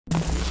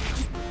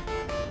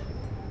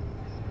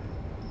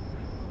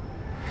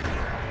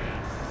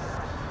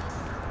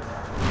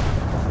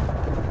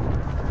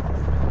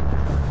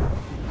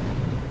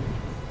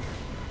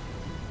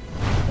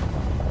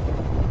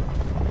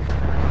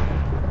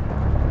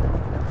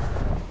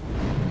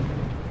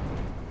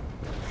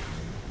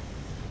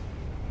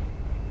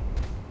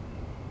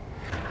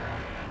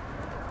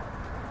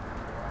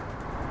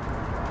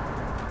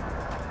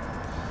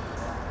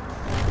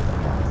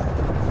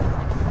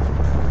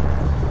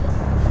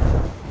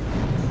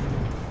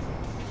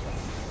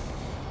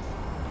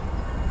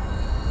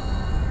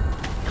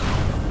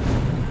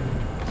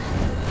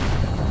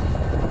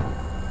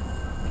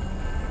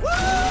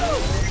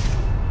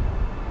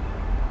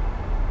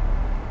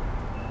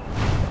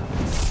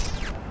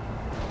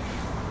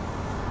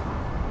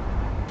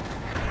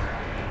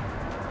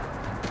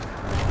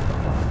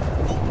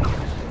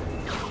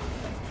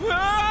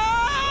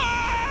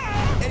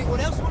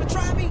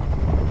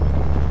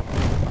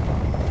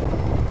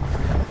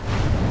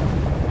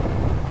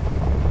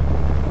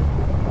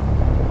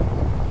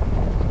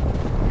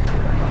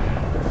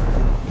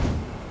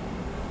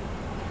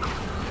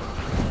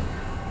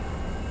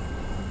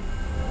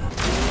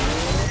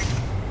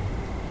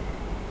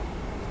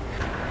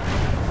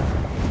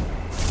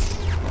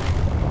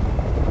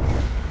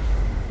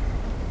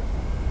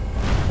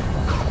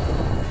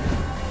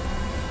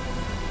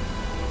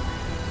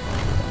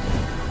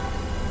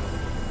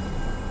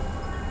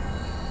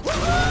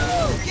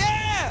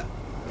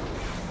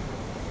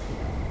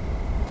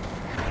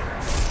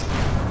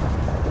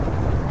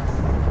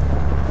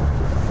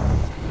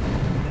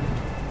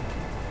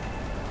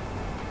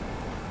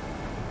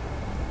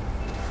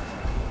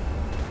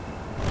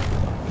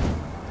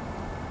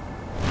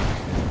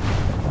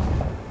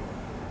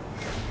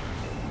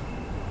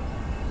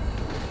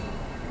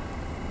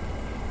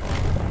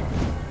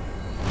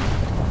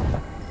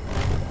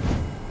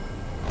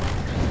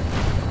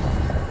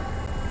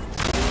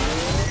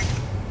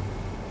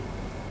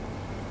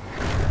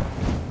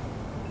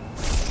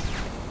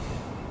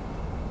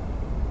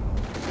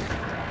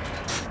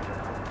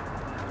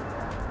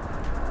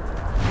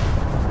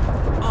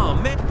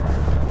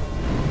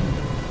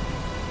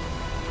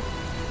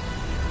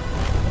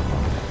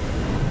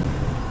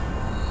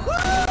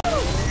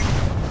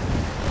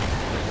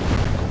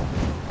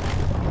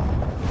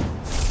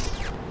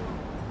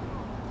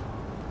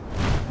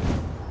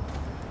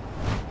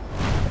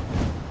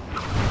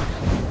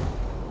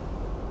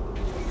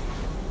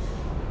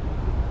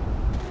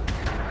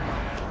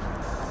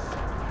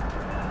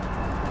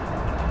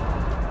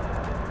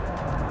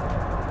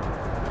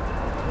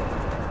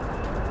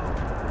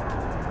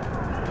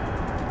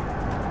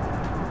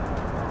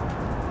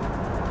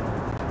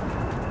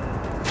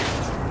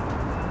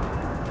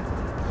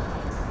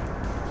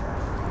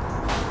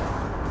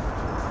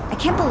I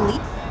can't believe...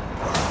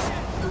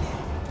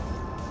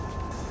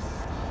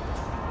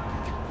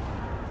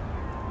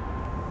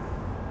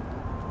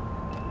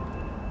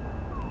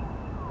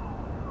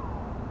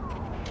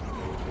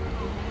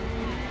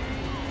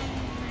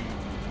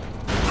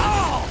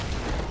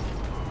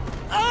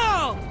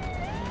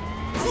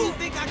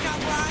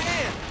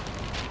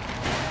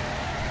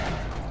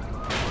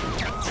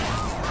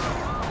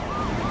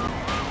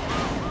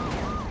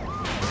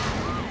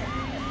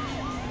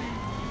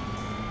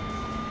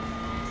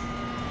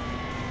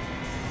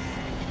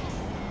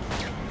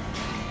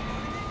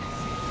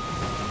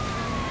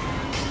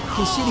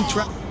 Shitty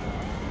trap.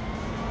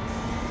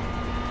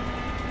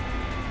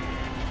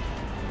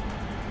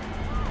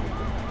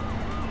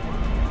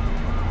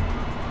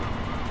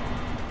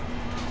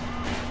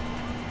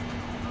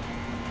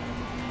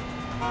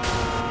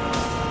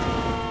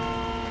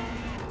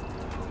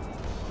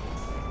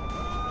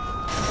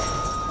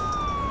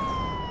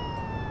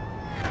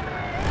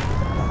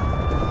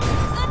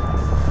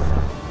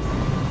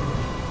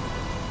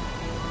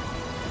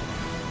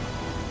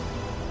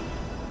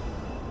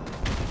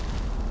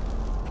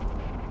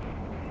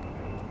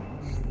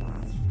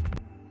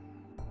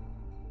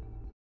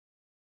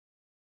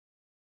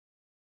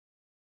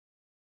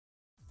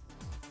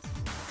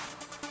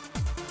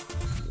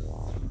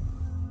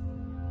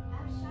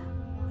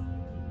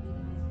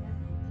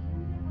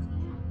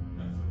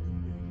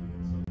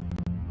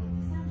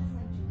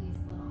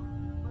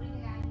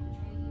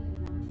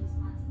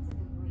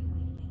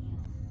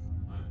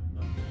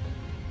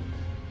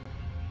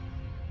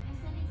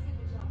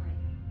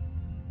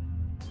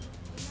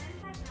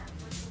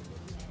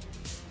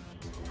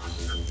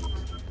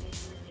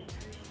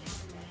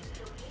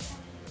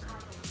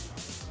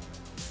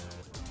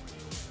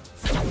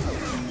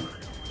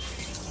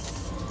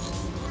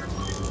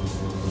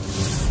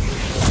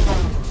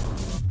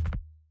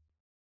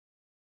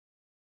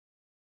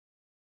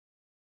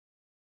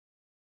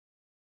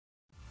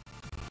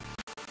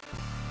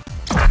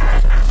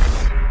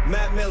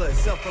 Matt Miller,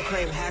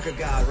 self-proclaimed hacker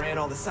god, ran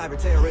all the cyber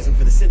terrorism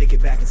for the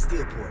Syndicate back in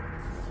Steelport.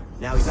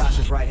 Now he's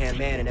Asha's right-hand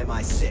man in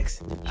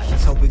MI6. I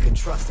just hope we can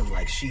trust him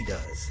like she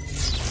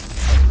does.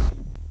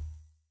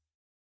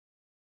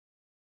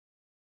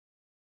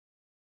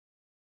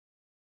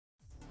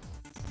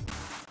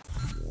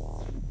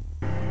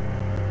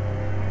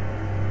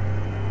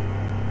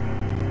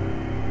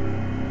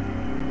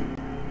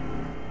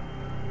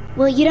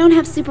 Well, you don't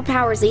have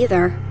superpowers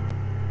either.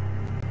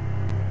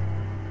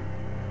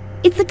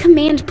 It's a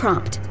command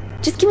prompt.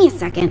 Just give me a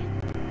second.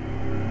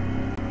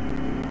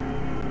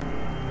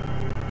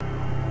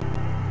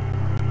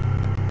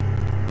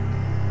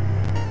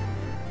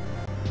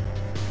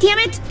 Damn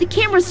it! The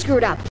camera's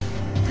screwed up.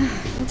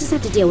 We'll just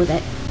have to deal with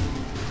it.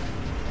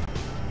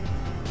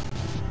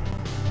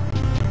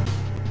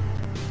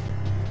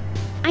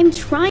 I'm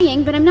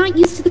trying, but I'm not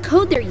used to the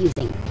code they're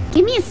using.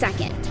 Give me a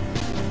second.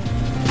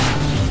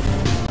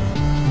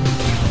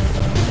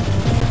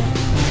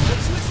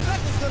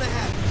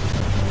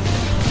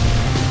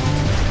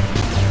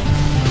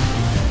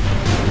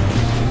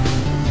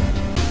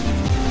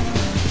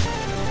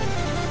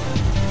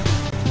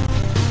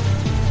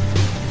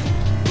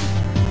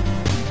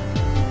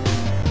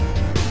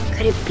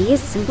 Could it be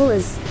as simple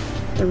as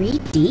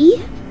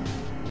 3D?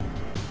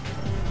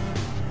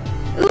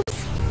 Oops,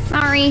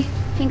 sorry,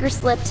 finger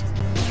slipped.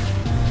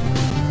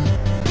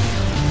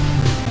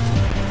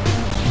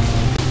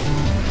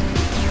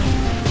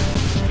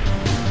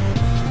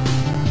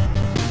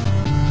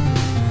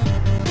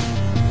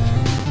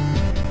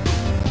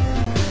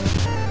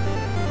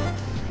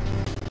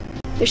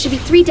 There should be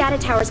 3 data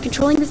towers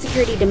controlling the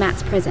security to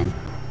Matt's prison.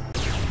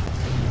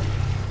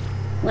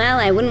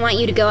 Well, I wouldn't want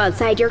you to go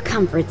outside your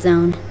comfort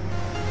zone.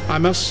 I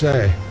must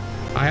say,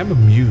 I am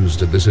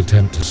amused at this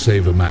attempt to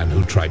save a man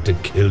who tried to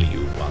kill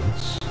you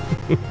once.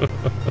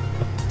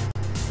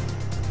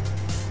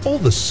 All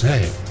the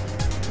same,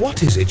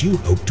 what is it you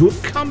hope to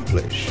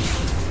accomplish?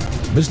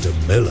 Mr.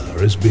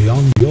 Miller is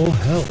beyond your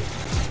help.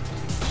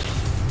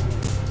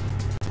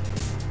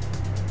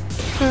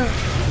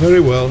 Very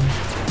well.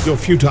 Your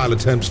futile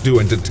attempts do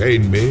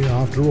entertain me,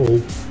 after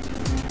all.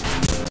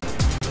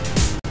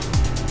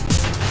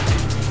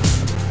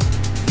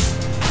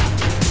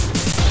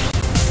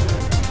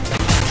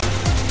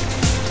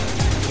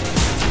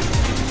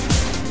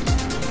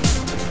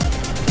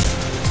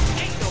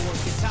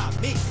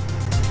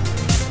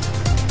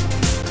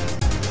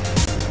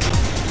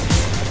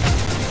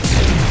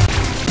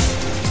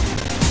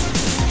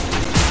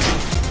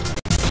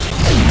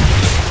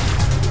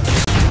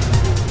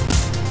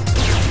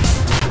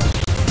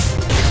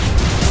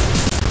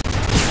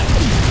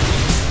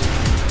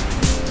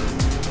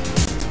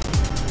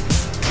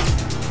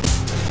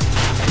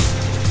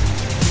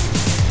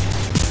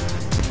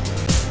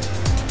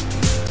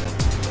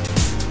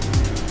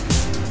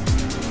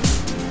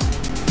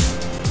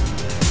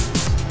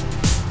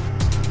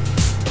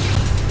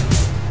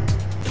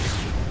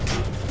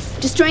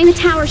 Destroying the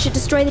tower should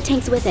destroy the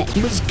tanks with it.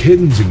 Miss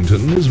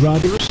Kensington is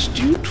rather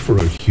astute for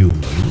a human.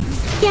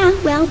 Yeah,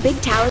 well,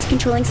 big towers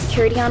controlling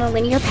security on a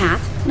linear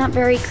path. Not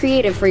very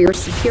creative for your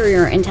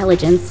superior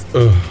intelligence.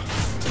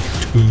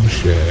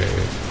 Touche.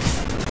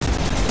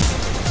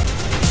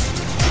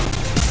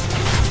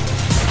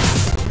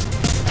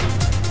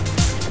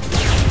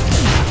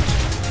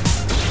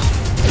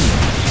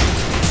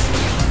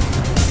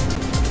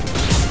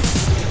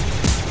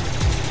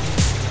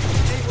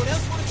 Anyone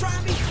else want to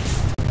try me?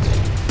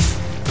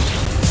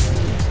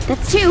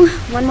 That's 2.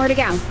 1 more to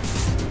go.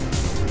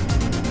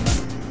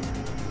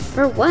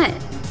 For what?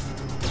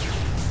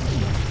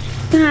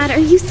 God, are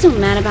you still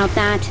mad about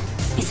that?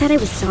 I said I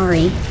was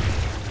sorry.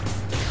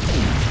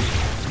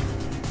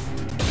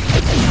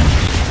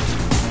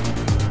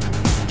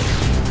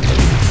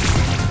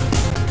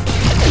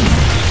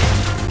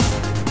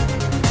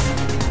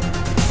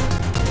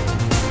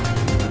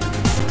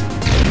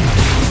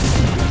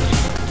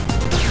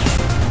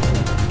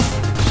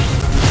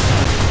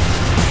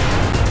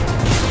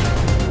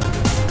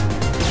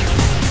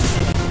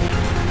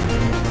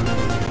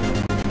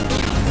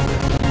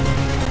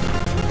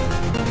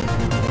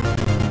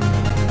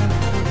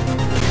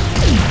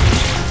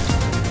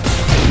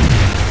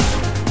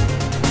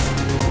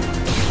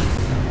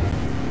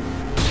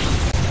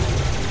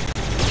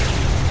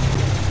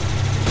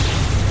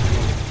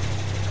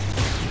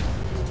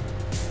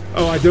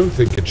 Oh, I don't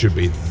think it should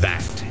be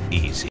that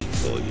easy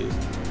for you.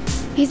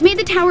 He's made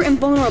the tower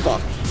invulnerable.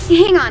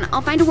 Hang on,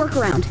 I'll find a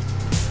workaround.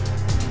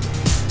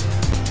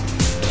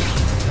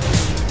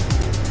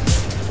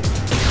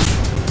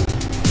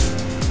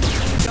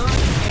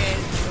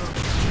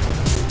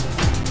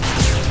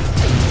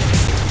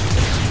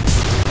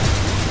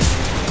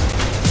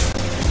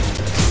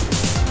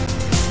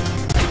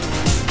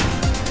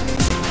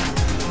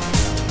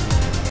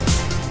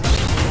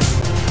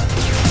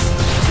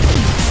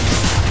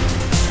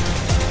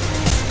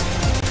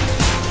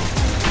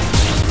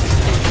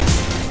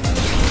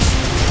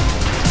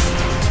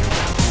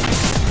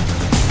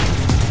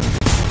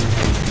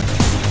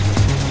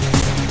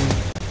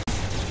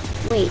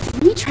 Wait,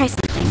 let me try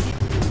something.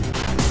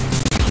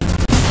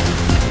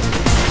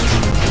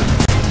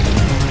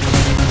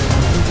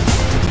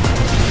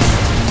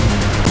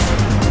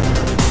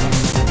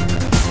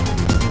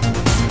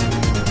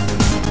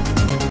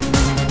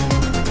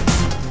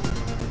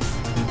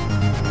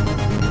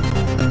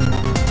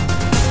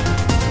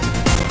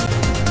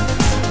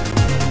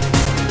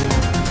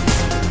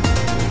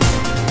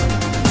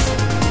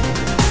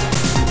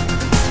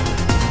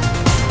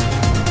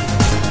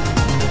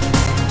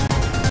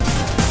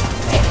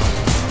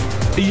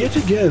 Yet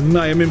again,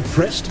 I am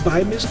impressed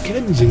by Miss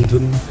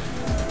Kensington,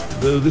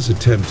 though this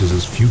attempt is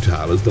as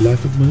futile as the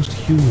life of most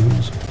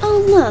humans.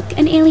 Oh, look,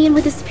 an alien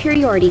with a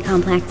superiority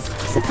complex.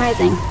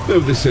 Surprising. Though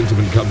this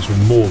sentiment comes from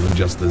more than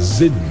just the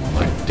Zin,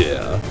 my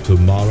dear.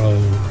 Tomorrow,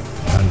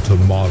 and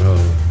tomorrow,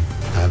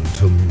 and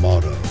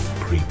tomorrow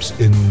creeps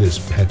in this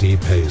petty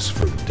pace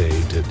from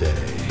day to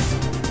day,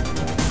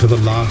 to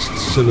the last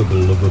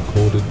syllable of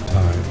recorded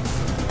time.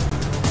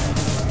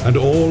 And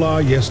all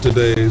our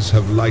yesterdays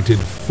have lighted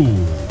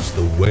fools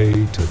the way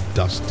to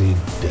dusty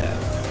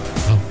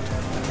death.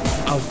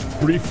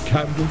 Out, brief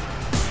candle.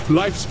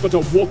 Life's but a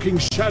walking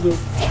shadow.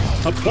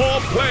 A poor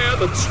player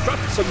that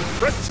struts and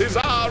frets his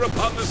hour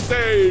upon the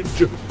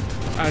stage,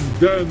 and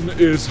then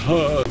is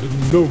heard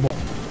no more.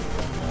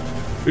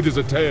 It is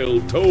a tale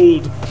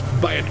told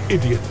by an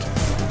idiot,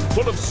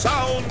 full of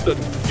sound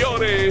and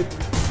fury,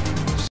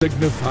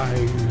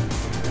 signifying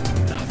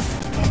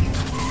nothing.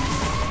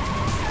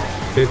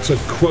 It's a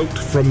quote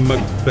from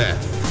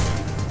Macbeth.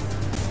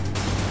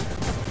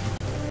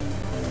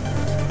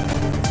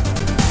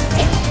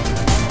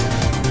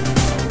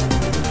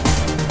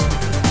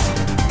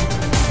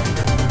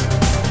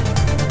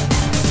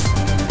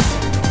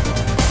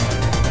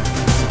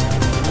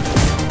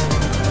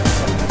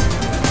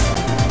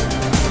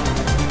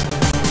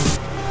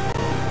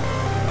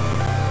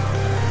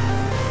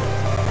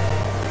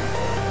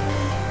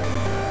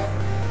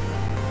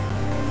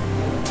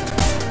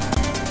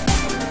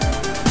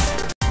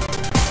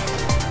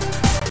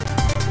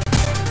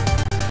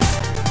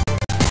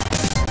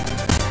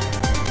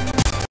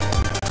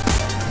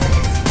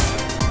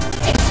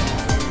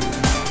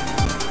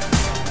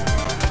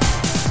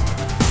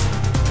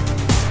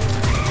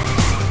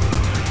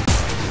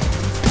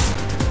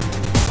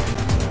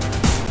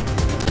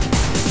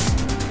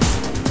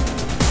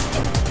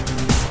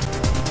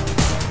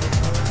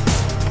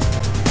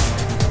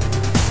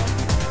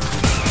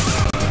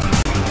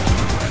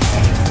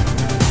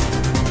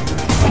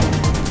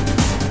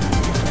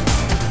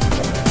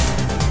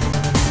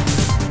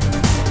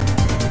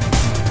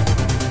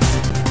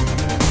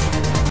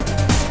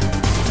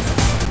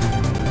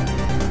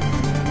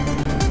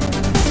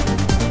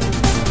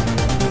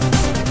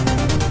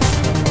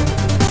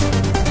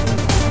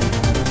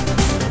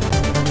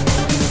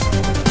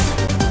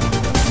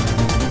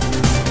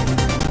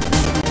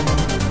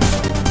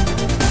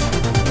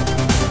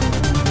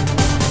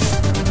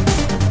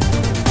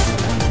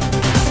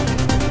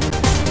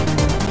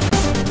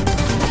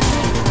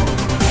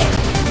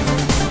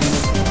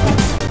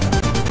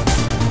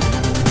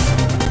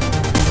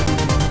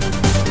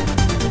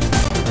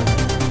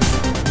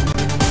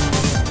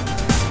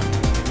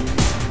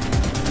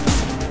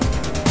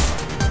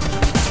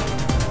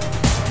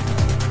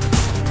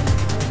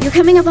 We're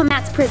coming up on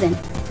Matt's prison.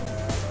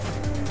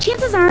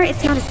 Chances are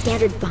it's not a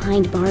standard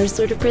behind bars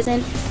sort of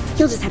prison.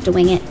 You'll just have to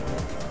wing it.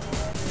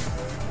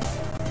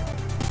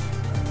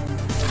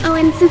 Oh,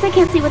 and since I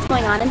can't see what's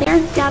going on in there,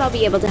 doubt I'll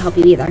be able to help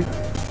you either.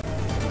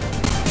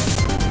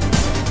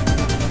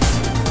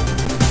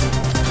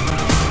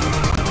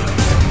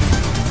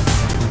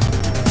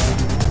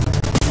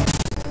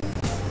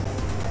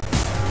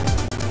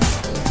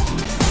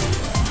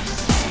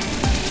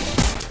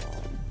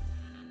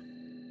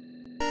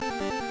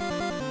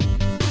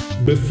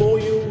 Before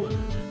you,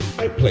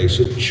 I place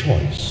a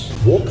choice.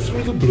 Walk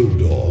through the blue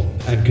door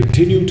and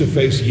continue to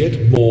face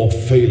yet more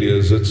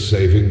failures at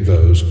saving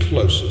those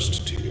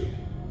closest to you.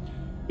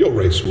 Your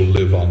race will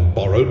live on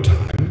borrowed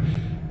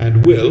time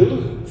and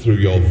will, through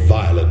your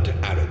violent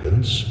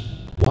arrogance,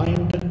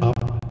 wind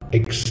up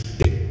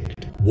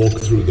extinct. Walk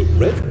through the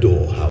red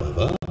door,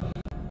 however,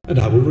 and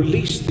I will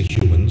release the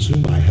humans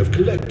whom I have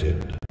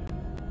collected.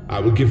 I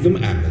will give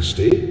them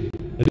amnesty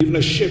and even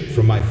a ship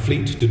from my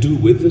fleet to do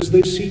with as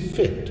they see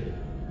fit.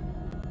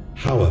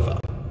 However,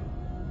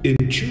 in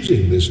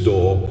choosing this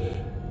door,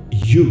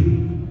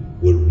 you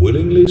will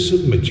willingly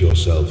submit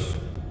yourself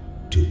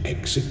to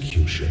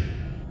execution.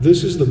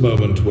 This is the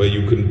moment where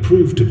you can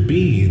prove to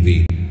be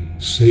the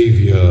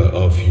savior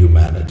of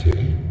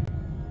humanity,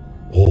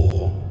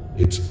 or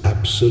its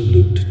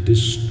absolute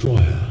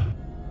destroyer.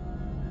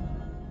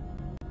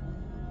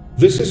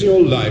 This is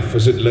your life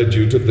as it led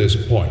you to this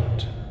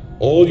point.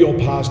 All your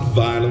past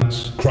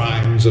violence,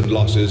 crimes, and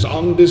losses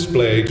on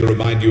display to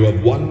remind you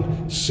of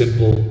one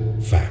simple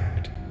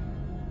fact.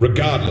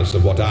 Regardless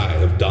of what I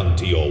have done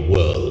to your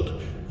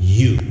world,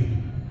 you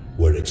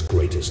were its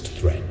greatest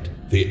threat.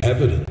 The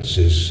evidence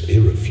is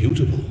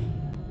irrefutable.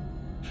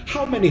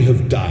 How many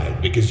have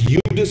died because you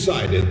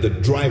decided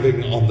that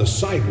driving on the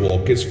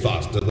sidewalk is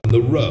faster than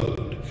the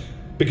road?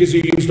 Because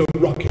you used a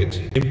rocket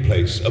in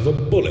place of a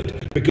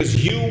bullet?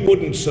 Because you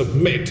wouldn't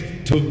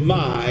submit to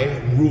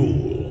my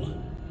rule?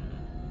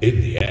 In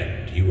the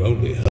end, you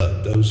only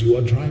hurt those you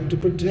are trying to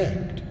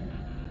protect.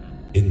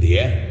 In the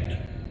end,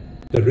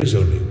 there is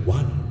only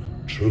one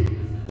truth.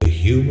 The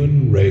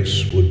human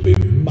race would be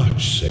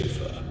much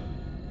safer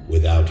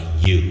without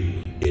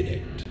you in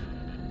it.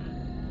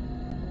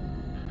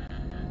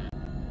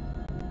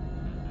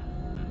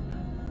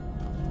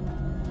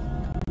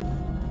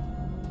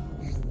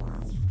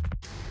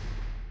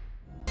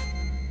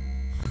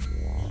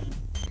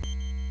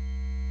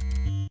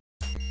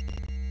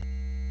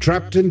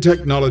 Trapped in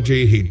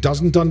technology he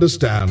doesn't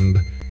understand,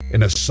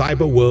 in a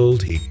cyber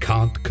world he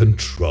can't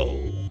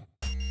control.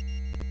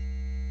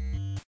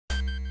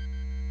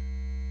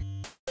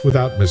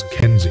 Without Miss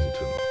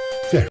Kensington,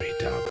 very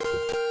doubtful.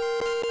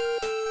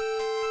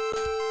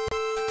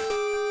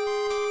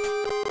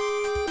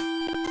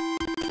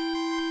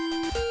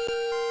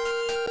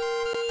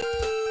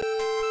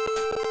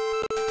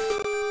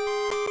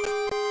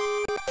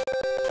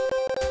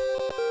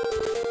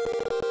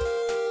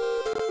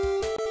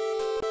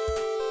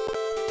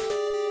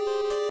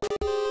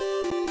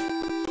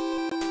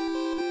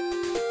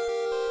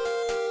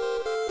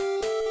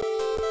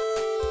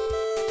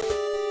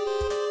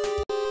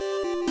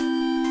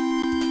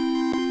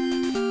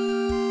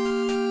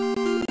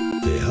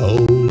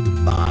 Behold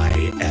my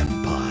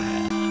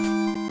empire.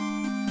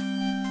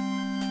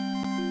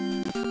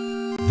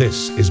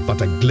 This is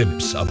but a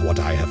glimpse of what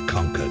I have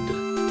conquered.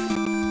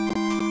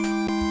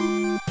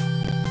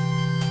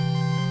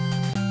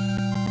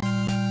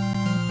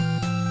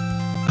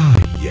 Ah,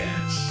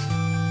 yes.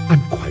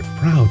 I'm quite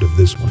proud of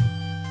this one.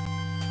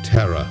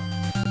 Terror,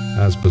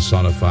 as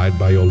personified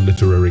by your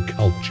literary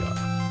culture.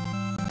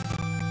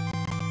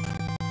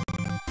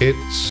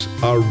 It's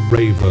a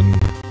raven.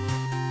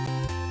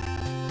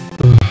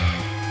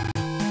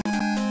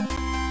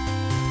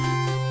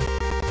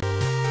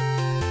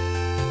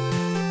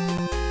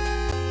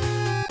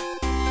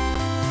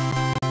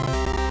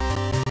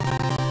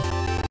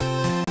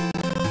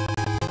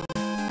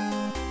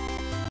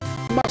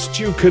 Must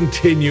you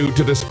continue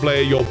to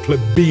display your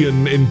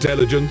plebeian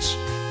intelligence?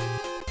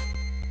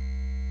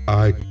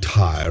 I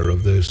tire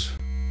of this.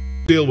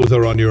 Deal with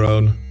her on your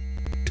own.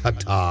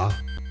 Ta-ta.